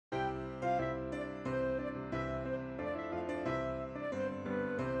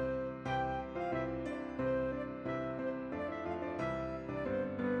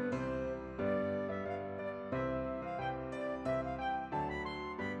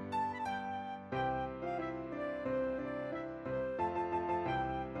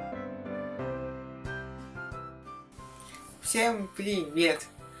Всем привет!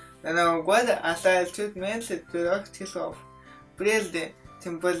 До Нового года осталось чуть меньше 3 часов. Прежде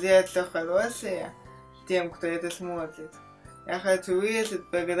чем пожелать все хорошее тем, кто это смотрит, я хочу выразить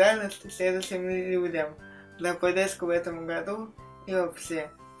благодарность следующим людям за поддержку в этом году и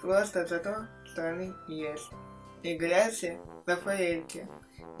вообще просто за то, что они есть. И Грязи, Рафаэльке.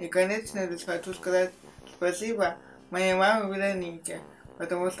 И, конечно же, хочу сказать спасибо моей маме Веронике,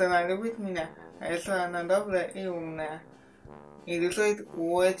 потому что она любит меня, а еще она добрая и умная. И рисует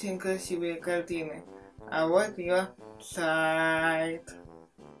очень красивые картины. А вот ее сайт.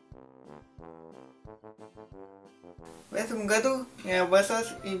 В этом году не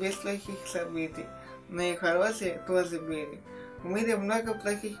обошлось и без плохих событий, но и хорошие тоже были. В мире много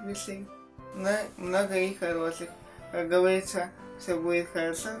плохих вещей, но много и хороших. Как говорится, все будет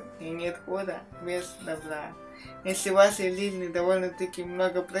хорошо и нет хода без добра. Если в вашей жизни довольно-таки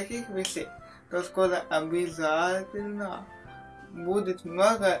много плохих вещей, то скоро обязательно будет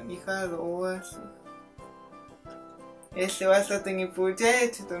много и хороших. Если у вас что-то не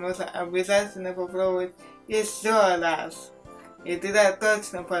получается, то нужно обязательно попробовать еще раз. И тогда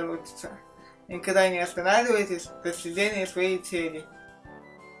точно получится. Никогда не останавливайтесь в достижении своей цели.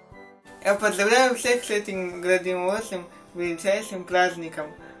 Я поздравляю всех с этим грандиозным величайшим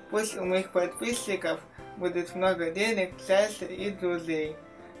праздником. Пусть у моих подписчиков будет много денег, счастья и друзей.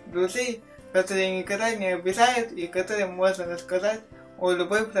 Друзей, которые никогда не обижают и которым можно рассказать о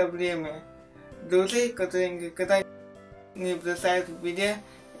любой проблеме. Друзей, которые никогда не бросают в беде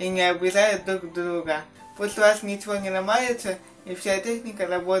и не обижают друг друга. Пусть у вас ничего не ломается и вся техника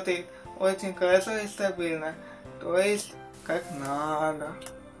работает очень хорошо и стабильно, то есть как надо.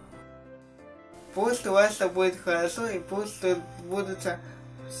 Пусть у вас все будет хорошо и пусть сбудутся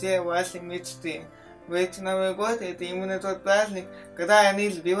все ваши мечты. Ведь Новый год это именно тот праздник, когда они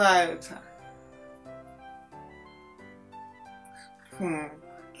сбиваются.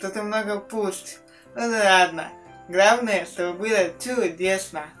 Что-то много пусть. Ну да ладно. Главное, чтобы было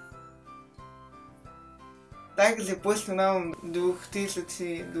чудесно. Также пусть в новом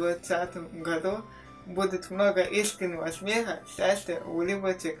 2020 году будет много искреннего смеха, счастья,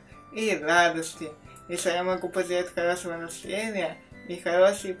 улыбочек и радости. Если я могу пожелать хорошего настроения и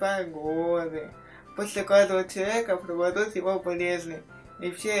хорошей погоды. После каждого человека пропадут его болезни,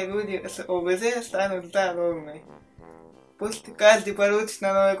 и все люди с ОБЗ станут здоровыми. Пусть каждый получит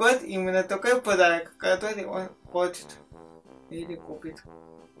на Новый год именно такой подарок, который он хочет или купит.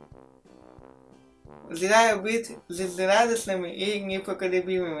 Желаю быть жизнерадостными и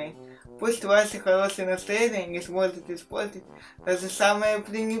непоколебимыми. Пусть ваше хорошее настроение не сможет испортить даже самые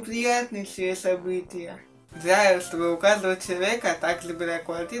неприятнейшие события. Желаю, чтобы у каждого человека также была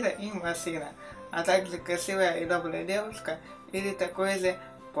квартира и машина, а также красивая и добрая девушка или такой же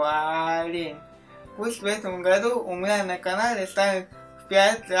парень. Пусть в этом году у меня на канале станет в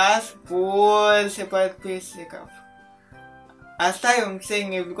 5 раз больше подписчиков. Оставим все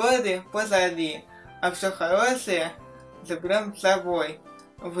невзгоды позади, а все хорошее заберем с собой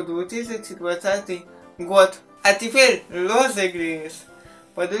в 2020 год. А теперь розыгрыш.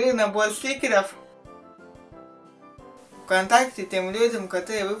 Подарю набор стикеров ВКонтакте тем людям,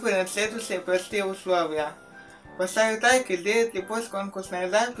 которые выполнят следующие простые условия. Поставить лайк и сделать репост конкурсной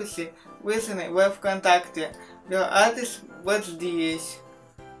записи, выложенной в ВКонтакте. Ее адрес вот здесь.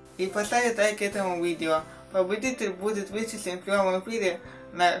 И поставить лайк этому видео. Победитель будет вычислен в прямом эфире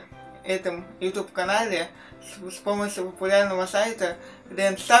на этом YouTube канале с помощью популярного сайта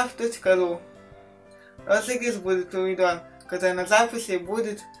rentstaff.ru. Розыгрыш будет проведен, когда на записи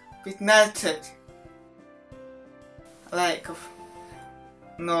будет 15 лайков.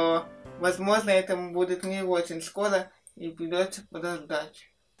 Но возможно, этому будет не очень скоро и придется подождать.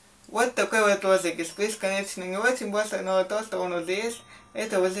 Вот такой вот розыгрыш. Приз, конечно, не очень большой, но то, что он уже есть,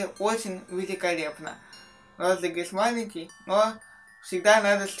 это уже очень великолепно. Розыгрыш маленький, но всегда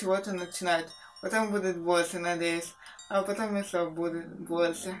надо с чего-то начинать. Потом будет больше, надеюсь. А потом еще будет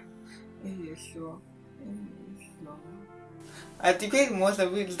больше. И еще. А теперь можно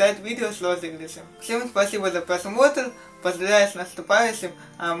ждать видео с розыгрышем. Всем спасибо за просмотр. Поздравляю с наступающим,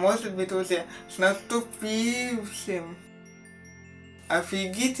 а может быть уже с наступившим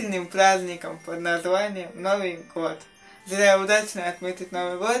офигительным праздником под названием Новый год. Желаю удачно отметить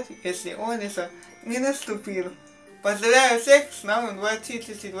Новый год, если он еще не наступил. Поздравляю всех с новым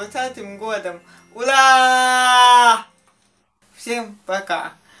 2020 годом. Ура! Всем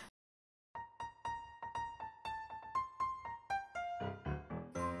пока!